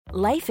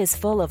Life is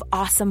full of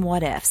awesome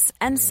what-ifs,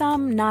 and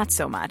some not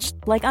so much,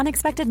 like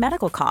unexpected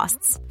medical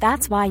costs.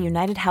 That's why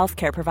United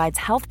Healthcare provides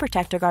Health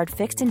Protector Guard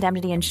fixed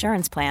indemnity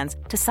insurance plans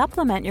to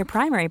supplement your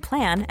primary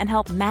plan and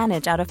help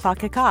manage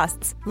out-of-pocket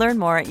costs. Learn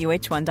more at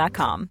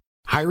uh1.com.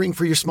 Hiring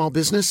for your small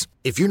business?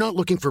 If you're not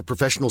looking for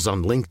professionals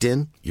on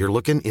LinkedIn, you're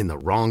looking in the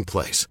wrong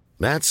place.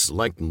 That's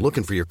like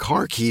looking for your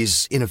car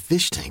keys in a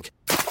fish tank.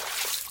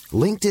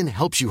 LinkedIn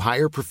helps you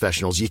hire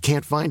professionals you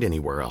can't find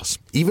anywhere else,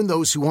 even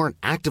those who aren't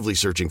actively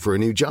searching for a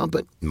new job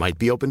but might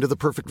be open to the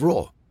perfect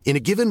role. In a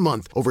given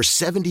month, over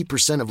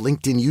 70% of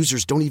LinkedIn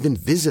users don't even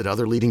visit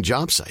other leading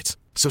job sites.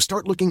 So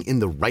start looking in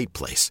the right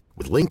place.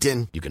 With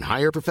LinkedIn, you can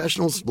hire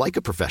professionals like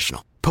a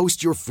professional.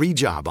 Post your free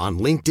job on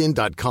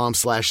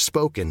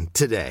linkedin.com/spoken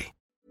today.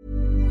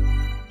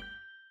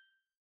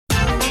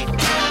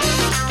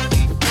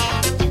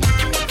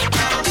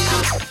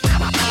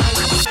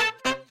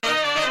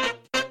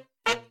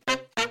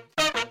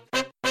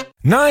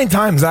 Nine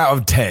times out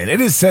of 10,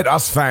 it is said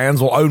us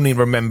fans will only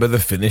remember the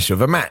finish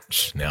of a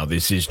match. Now,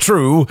 this is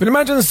true, but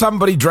imagine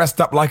somebody dressed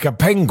up like a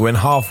penguin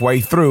halfway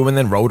through and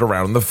then rolled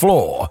around the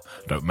floor.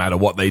 Don't matter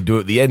what they do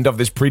at the end of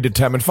this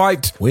predetermined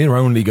fight, we're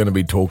only going to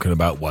be talking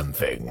about one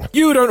thing.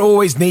 You don't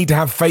always need to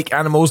have fake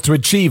animals to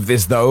achieve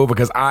this, though,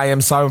 because I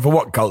am Simon for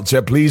What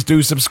Culture. Please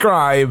do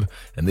subscribe.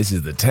 And this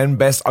is the 10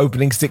 best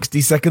opening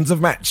 60 seconds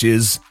of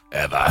matches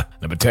ever.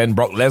 Number 10,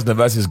 Brock Lesnar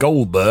versus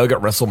Goldberg at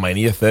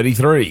WrestleMania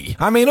 33.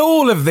 I mean,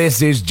 all of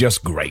this is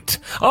just great.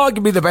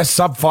 Arguably the best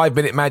sub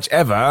 5-minute match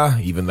ever,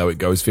 even though it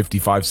goes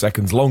 55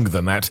 seconds longer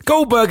than that.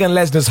 Goldberg and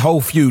Lesnar's whole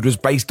feud was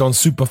based on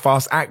super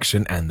fast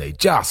action, and they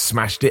just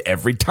smashed it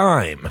every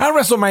time. At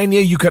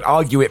WrestleMania, you could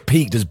argue it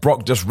peaked as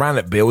Brock just ran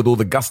at Bill with all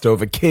the gusto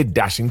of a kid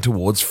dashing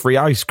towards free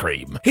ice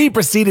cream. He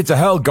proceeded to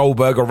hurl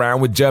Goldberg around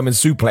with German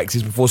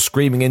suplexes before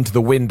screaming into the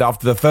wind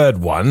after the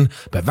third one,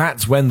 but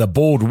that's when the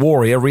bald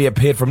warrior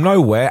reappeared from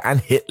nowhere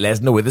and hit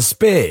Lesnar with a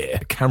spear.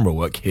 The camera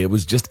work here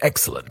was just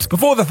excellent.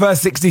 Before the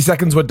first 60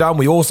 seconds were done,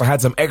 we also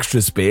had some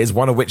extra spears,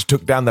 one of which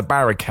took down the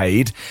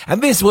barricade,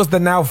 and this was the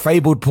now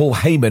fabled Paul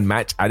Heyman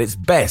match at its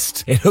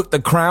best. It hooked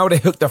the crowd,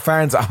 it hooked the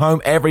fans at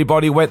home,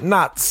 everybody went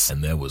nuts,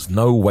 and there was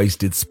no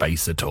wasted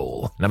space at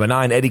all. Number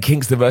 9, Eddie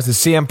Kingston versus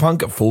CM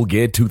Punk at Full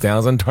Gear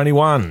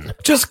 2021.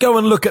 Just go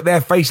and look at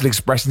their facial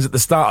expressions at the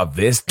start of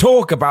this.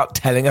 Talk about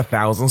telling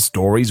 1,000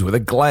 stories with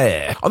a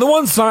glare. On the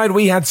one side,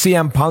 we had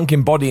CM Punk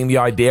embodying the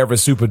idea of a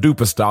super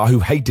duper star who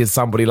hated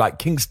somebody like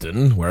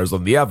Kingston, whereas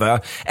on the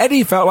other,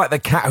 Eddie felt like the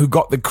cat who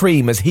got the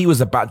cream as he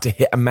was about to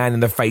hit a man in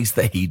the face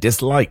that he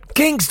disliked.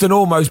 Kingston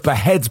almost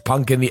beheads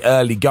Punk in the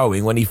early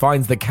going when he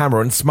finds the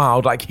camera and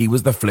smiled like he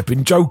was the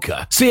flipping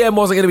Joker. CM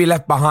wasn't going to be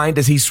left behind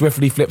as he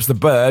swiftly flips the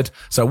bird,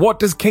 so what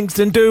does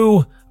Kingston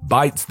do?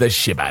 Bites the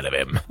shit out of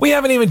him. We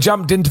haven't even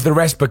jumped into the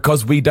rest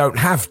because we don't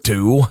have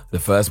to. The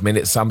first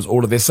minute sums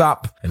all of this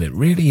up, and it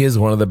really is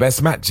one of the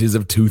best matches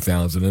of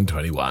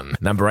 2021.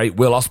 Number 8,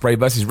 Will Ospreay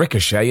versus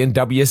Ricochet in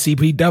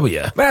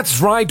WCPW.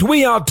 That's right,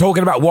 we are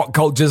talking about What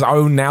Culture's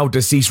own now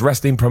deceased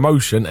wrestling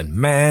promotion, and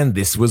man,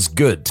 this was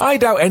good. I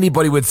doubt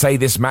anybody would say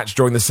this match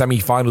during the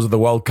semi-finals of the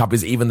World Cup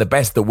is even the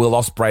best that Will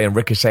Ospreay and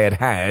Ricochet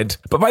had,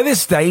 but by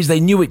this stage they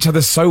knew each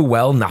other so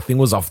well nothing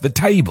was off the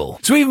table.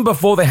 So even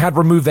before they had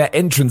removed their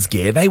entrance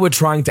gear, they were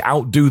trying to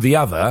outdo the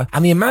other,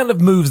 and the amount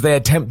of moves they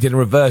attempted in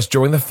reverse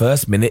during the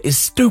first minute is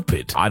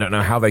stupid. I don't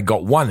know how they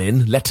got one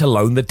in, let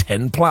alone the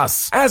 10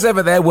 plus. As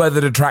ever, there were the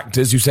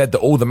detractors who said that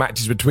all the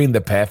matches between the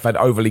pair felt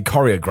overly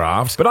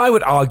choreographed, but I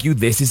would argue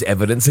this is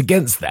evidence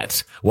against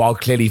that. While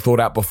clearly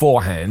thought out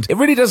beforehand, it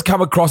really does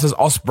come across as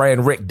Ospreay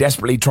and Rick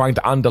desperately trying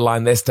to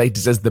underline their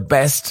status as the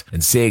best,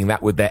 and seeing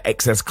that with their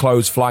excess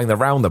clothes flying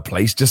around the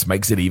place just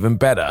makes it even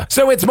better.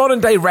 So it's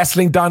modern day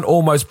wrestling done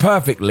almost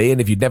perfectly,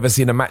 and if you've never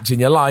seen a match in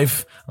your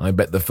life, I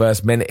bet the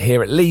first minute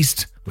here at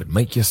least would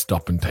make you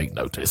stop and take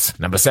notice.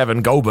 Number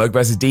 7, Goldberg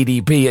versus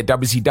DDP at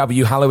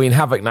WCW Halloween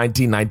Havoc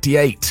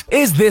 1998.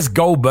 Is this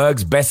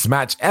Goldberg's best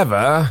match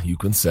ever? You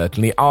can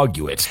certainly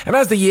argue it. And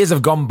as the years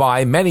have gone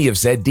by, many have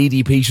said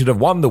DDP should have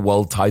won the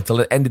world title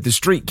and ended the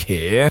streak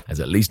here, as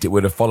at least it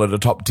would have followed a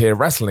top-tier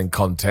wrestling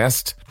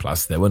contest.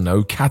 Plus, there were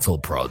no cattle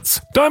prods.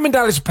 Diamond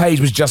Dallas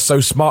Page was just so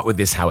smart with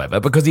this,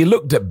 however, because he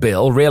looked at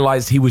Bill,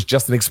 realized he was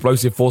just an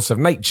explosive force of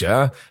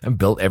nature, and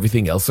built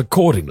everything else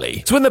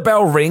accordingly. So when the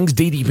bell rings,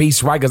 DDP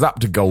swaggers up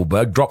to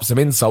Goldberg, drops some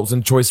insults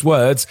and choice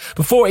words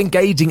before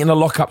engaging in a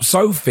lockup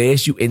so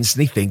fierce you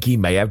instantly think he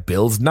may have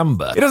Bill's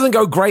number. It doesn't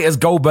go great as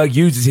Goldberg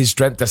uses his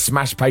strength to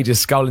smash Page's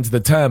skull into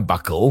the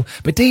turnbuckle,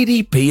 but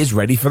DDP is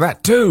ready for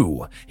that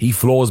too. He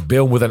floors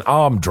Bill with an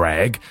arm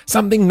drag,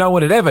 something no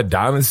one had ever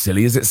done, as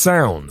silly as it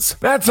sounds.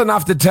 That's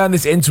enough to turn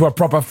this into a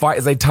proper fight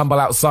as they tumble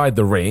outside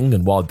the ring,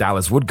 and while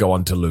Dallas would go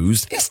on to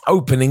lose, this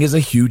opening is a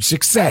huge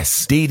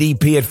success.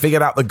 DDP had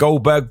figured out the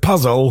Goldberg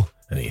puzzle,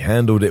 and he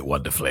handled it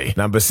wonderfully.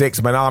 Number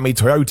 6, Manami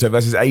Toyota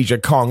versus Asia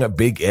Kong at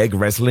Big Egg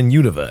Wrestling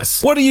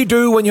Universe. What do you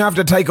do when you have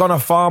to take on a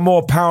far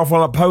more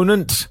powerful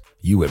opponent?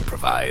 you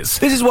improvise.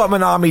 This is what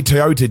Manami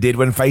Toyota did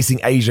when facing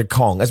Asia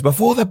Kong, as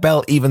before the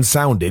bell even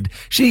sounded,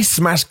 she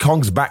smashed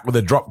Kong's back with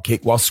a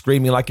dropkick while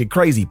screaming like a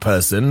crazy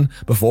person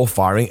before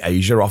firing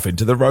Asia off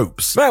into the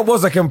ropes. That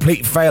was a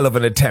complete fail of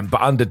an attempt,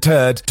 but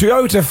undeterred,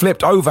 Toyota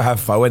flipped over her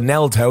foe and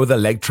nailed her with a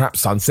leg trap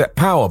sunset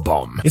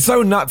powerbomb. It's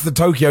so nuts the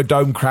Tokyo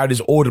Dome crowd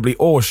is audibly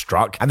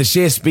awestruck, and the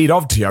sheer speed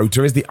of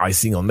Toyota is the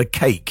icing on the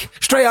cake.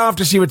 Straight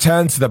after she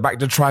returns to the back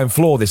to try and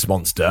floor this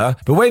monster,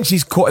 but when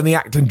she's caught in the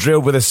act and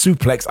drilled with a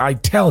suplex, I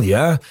tell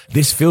ya,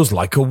 this feels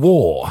like a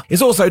war.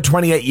 It's also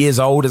 28 years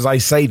old as I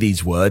say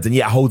these words, and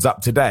yet holds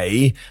up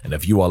today, and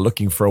if you are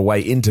looking for a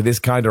way into this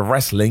kind of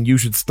wrestling, you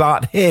should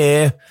start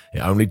here. It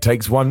only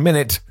takes 1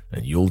 minute.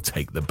 And you'll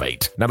take the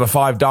bait. Number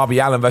 5, Darby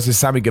Allin versus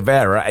Sammy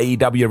Guevara,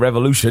 AEW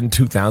Revolution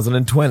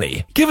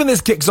 2020. Given this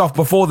kicks off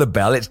before the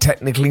bell, it's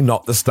technically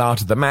not the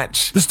start of the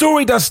match. The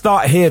story does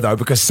start here though,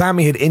 because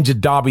Sammy had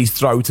injured Darby's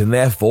throat and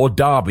therefore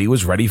Darby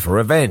was ready for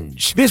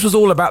revenge. This was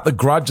all about the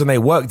grudge and they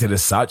worked it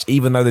as such,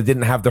 even though they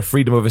didn't have the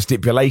freedom of a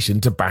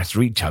stipulation to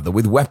batter each other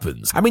with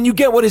weapons. I mean, you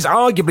get what is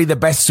arguably the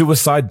best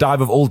suicide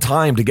dive of all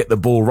time to get the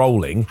ball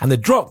rolling, and the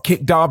drop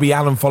kick Darby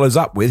Allin follows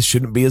up with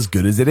shouldn't be as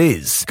good as it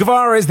is.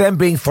 Guevara is then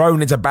being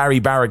thrown into Barry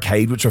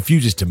barricade which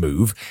refuses to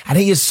move, and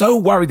he is so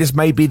worried this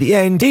may be the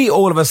end, he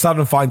all of a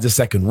sudden finds a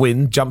second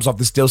wind, jumps off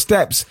the steel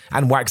steps,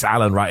 and whacks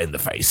Allin right in the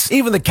face.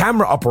 Even the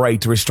camera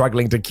operator is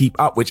struggling to keep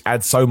up, which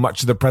adds so much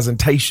to the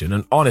presentation,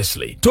 and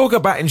honestly, talk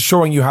about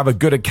ensuring you have a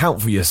good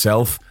account for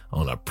yourself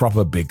on a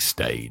proper big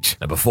stage.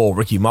 Number 4,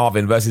 Ricky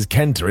Marvin versus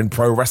Kenta in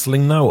Pro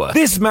Wrestling Noah.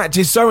 This match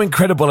is so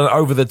incredible and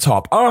over the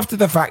top, after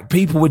the fact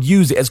people would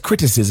use it as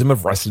criticism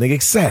of wrestling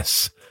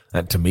excess.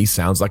 That to me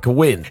sounds like a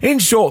win. In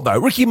short though,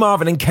 Ricky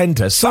Marvin and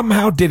Kenta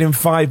somehow did in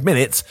 5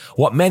 minutes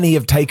what many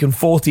have taken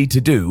 40 to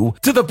do,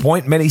 to the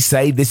point many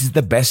say this is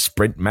the best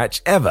sprint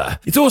match ever.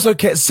 It's also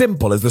kept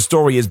simple, as the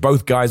story is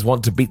both guys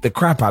want to beat the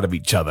crap out of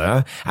each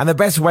other, and the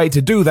best way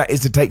to do that is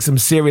to take some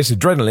serious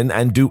adrenaline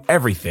and do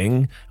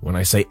everything. When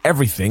I say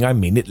everything, I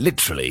mean it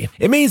literally.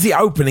 It means the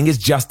opening is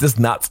just as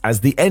nuts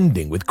as the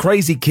ending, with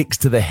crazy kicks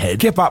to the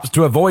head, kip-ups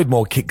to avoid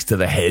more kicks to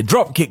the head,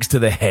 drop kicks to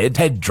the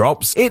head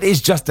drops. It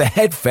is just a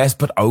head fest,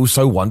 but oh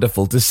so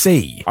wonderful to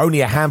see. Only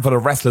a handful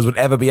of wrestlers would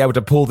ever be able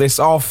to pull this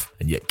off,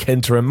 and yet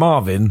Kenta and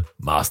Marvin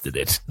mastered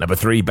it. Number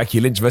 3, Becky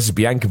Lynch versus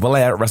Bianca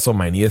Belair at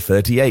WrestleMania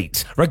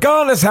 38.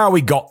 Regardless how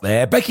we got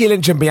there, Becky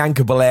Lynch and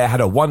Bianca Belair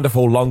had a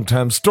wonderful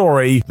long-term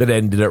story that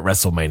ended at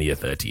WrestleMania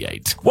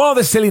 38. While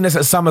the silliness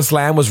at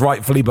SummerSlam was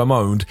rightfully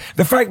bemoaned,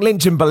 the fact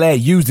Lynch and Belair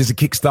used this to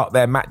kickstart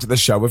their match at the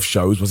show of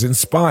shows was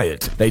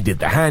inspired. They did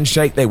the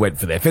handshake, they went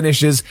for their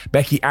finishes,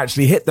 Becky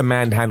actually hit the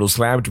manhandle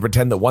slam to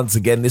pretend that once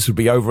again this would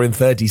be over in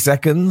 30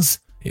 seconds.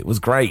 It was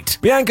great.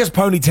 Bianca's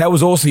ponytail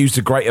was also used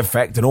to great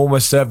effect and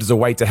almost served as a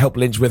way to help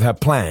Lynch with her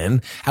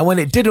plan, and when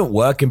it didn't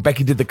work and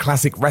Becky did the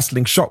classic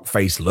wrestling shock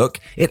face look,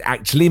 it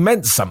actually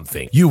meant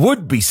something. You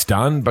would be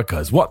stunned,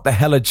 because what the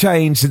hell had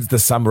changed since the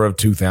summer of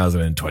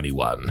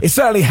 2021? It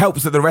certainly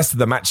helps that the rest of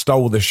the match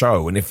stole the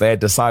show, and if they had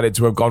decided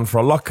to have gone for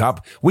a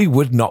lockup, we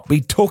would not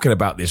be talking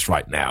about this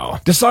right now.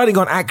 Deciding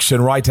on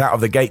action right out of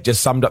the gate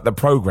just summed up the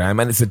program,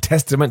 and it's a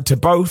testament to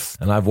both,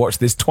 and I've watched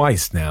this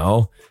twice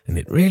now, and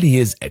it really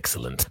is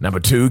excellent. Number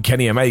 2,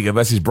 Kenny Omega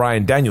versus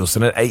Bryan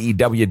Danielson at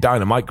AEW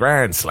Dynamite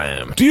Grand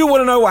Slam. Do you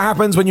want to know what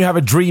happens when you have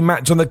a dream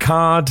match on the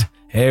card?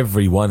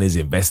 Everyone is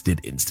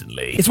invested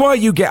instantly. It's why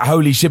you get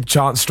holy ship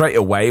chants straight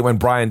away when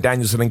Bryan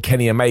Danielson and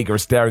Kenny Omega are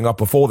staring up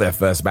before their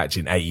first match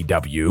in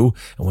AEW,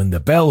 and when the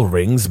bell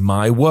rings,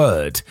 my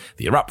word,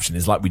 the eruption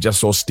is like we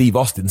just saw Steve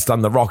Austin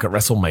stun The Rock at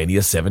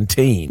WrestleMania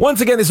 17. Once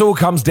again, this all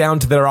comes down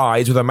to their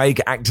eyes, with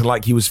Omega acting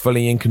like he was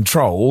fully in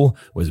control,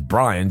 whereas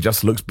Bryan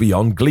just looks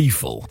beyond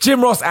gleeful.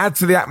 Jim Ross adds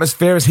to the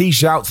atmosphere as he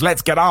shouts,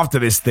 "Let's get after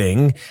this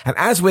thing," and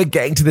as we're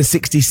getting to the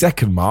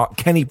 60-second mark,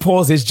 Kenny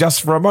pauses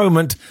just for a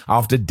moment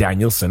after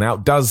Danielson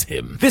outdoes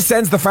him. This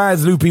sends the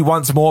fans loopy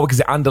once more because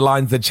it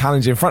underlines the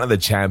challenge in front of the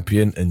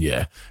champion, and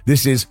yeah,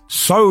 this is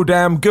so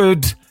damn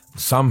good.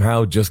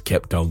 Somehow just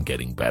kept on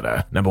getting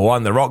better. Number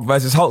 1, The Rock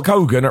versus Hulk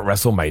Hogan at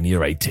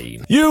WrestleMania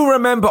 18. You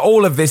remember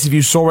all of this if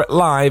you saw it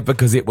live,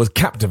 because it was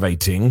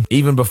captivating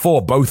even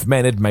before both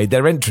men had made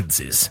their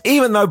entrances.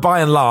 Even though by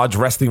and large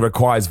wrestling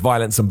requires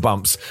violence and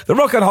bumps, The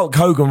Rock and Hulk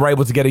Hogan were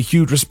able to get a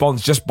huge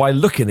response just by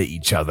looking at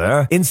each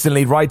other,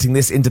 instantly writing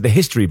this into the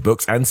history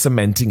books and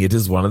cementing it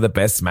as one of the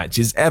best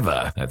matches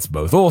ever. That's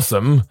both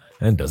awesome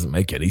and doesn't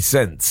make any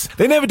sense.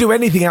 They never do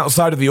anything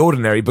outside of the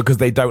ordinary because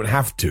they don't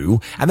have to,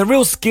 and the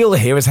real skill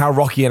here is how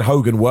Rocky and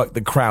Hogan work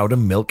the crowd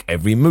and milk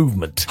every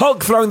movement.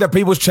 Hulk throwing the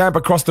People's Champ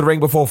across the ring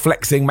before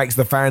flexing makes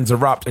the fans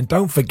erupt, and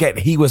don't forget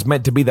he was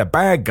meant to be the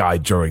bad guy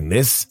during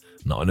this.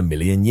 Not in a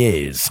million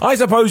years. I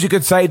suppose you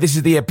could say this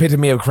is the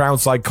epitome of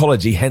crowd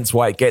psychology, hence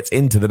why it gets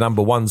into the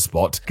number 1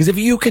 spot, because if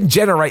you can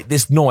generate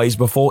this noise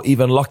before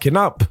even locking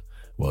up,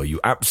 well,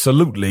 you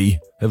absolutely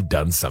have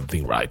done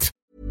something right.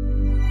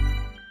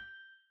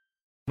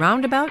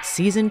 Roundabout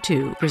Season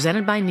 2,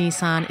 presented by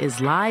Nissan,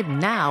 is live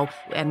now,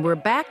 and we're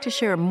back to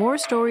share more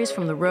stories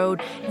from the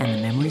road and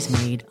the memories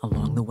made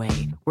along the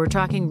way. We're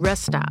talking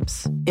rest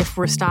stops, if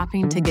we're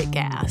stopping to get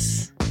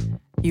gas.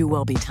 you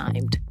will be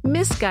timed.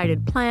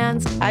 Misguided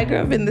plans. I grew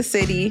up in the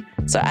city,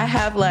 so I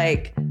have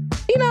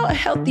a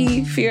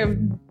healthy fear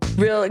of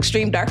real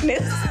extreme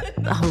darkness.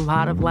 A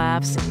lot of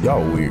laughs.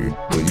 Y'all weird,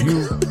 but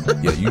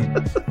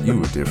you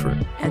were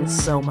different. And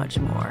so much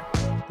more.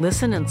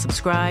 Listen and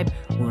subscribe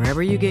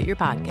wherever you get your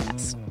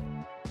podcasts.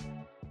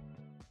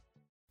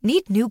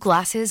 Need new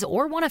glasses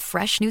or want a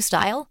fresh new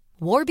style?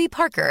 Warby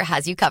Parker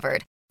has you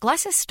covered.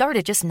 Glasses start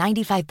at just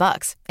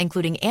 $95,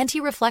 including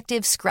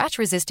anti-reflective,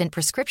 scratch-resistant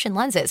prescription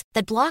lenses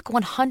that block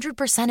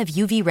 100% of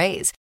UV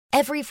rays.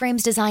 Every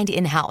frame's designed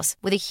in-house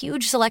with a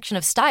huge selection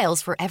of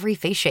styles for every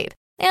face shape.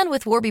 And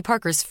with Warby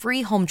Parker's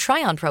free home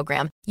try-on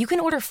program, you can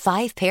order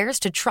 5 pairs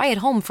to try at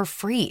home for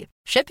free.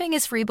 Shipping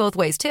is free both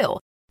ways, too.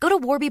 Go to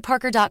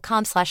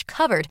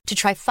warbyparker.com/covered to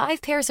try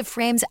 5 pairs of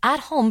frames at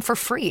home for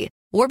free.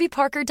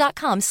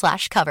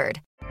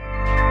 warbyparker.com/covered.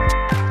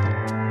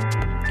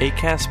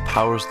 Acast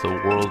powers the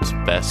world's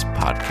best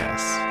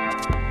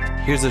podcasts.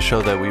 Here's a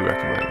show that we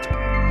recommend.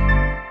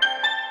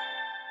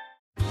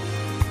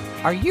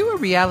 Are you a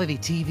reality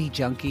TV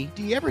junkie?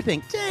 Do you ever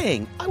think,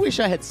 dang, I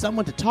wish I had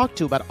someone to talk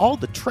to about all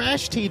the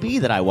trash TV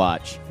that I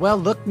watch? Well,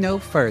 look no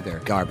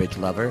further, garbage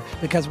lover,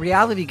 because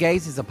Reality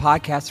Gaze is a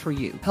podcast for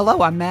you.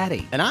 Hello, I'm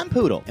Maddie. And I'm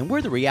Poodle, and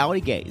we're the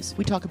Reality Gaze.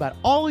 We talk about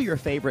all your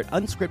favorite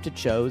unscripted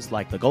shows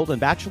like The Golden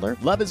Bachelor,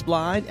 Love is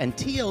Blind, and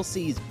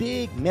TLC's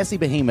big, messy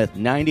behemoth,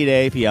 90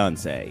 Day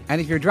Fiancé.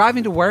 And if you're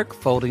driving to work,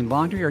 folding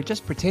laundry, or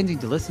just pretending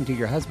to listen to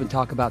your husband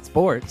talk about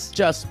sports,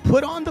 just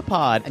put on the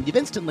pod, and you've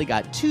instantly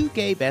got 2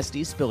 gay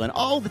besties spilling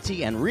all the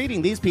tea and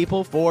reading these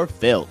people for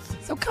filth.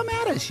 So come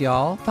at us,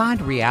 y'all.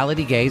 Find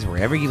Reality Gaze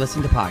wherever you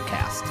listen to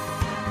podcasts.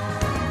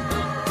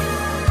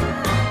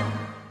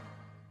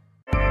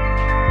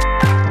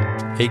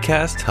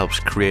 Acast helps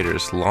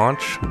creators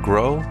launch,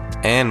 grow,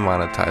 and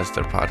monetize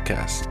their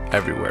podcasts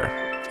everywhere.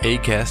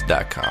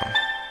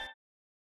 Acast.com.